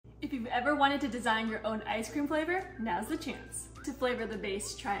If you've ever wanted to design your own ice cream flavor, now's the chance. To flavor the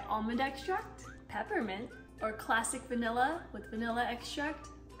base, try almond extract, peppermint, or classic vanilla with vanilla extract,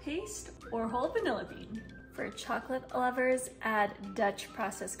 paste, or whole vanilla bean. For chocolate lovers, add Dutch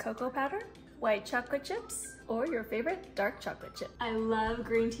processed cocoa powder, white chocolate chips, or your favorite dark chocolate chip. I love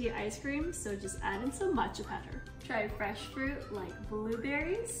green tea ice cream, so just add in some matcha powder. Try fresh fruit like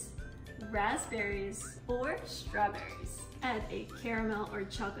blueberries, raspberries, or strawberries. Add a caramel or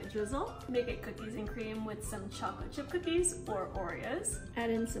chocolate drizzle. Make it cookies and cream with some chocolate chip cookies or Oreos.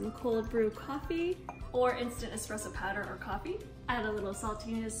 Add in some cold brew coffee or instant espresso powder or coffee. Add a little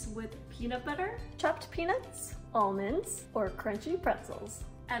saltiness with peanut butter, chopped peanuts, almonds, or crunchy pretzels.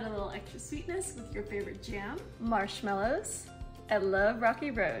 Add a little extra sweetness with your favorite jam, marshmallows. I love Rocky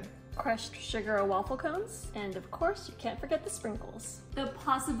Road, crushed sugar or waffle cones, and of course you can't forget the sprinkles. The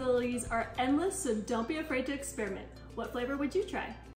possibilities are endless, so don't be afraid to experiment. What flavor would you try?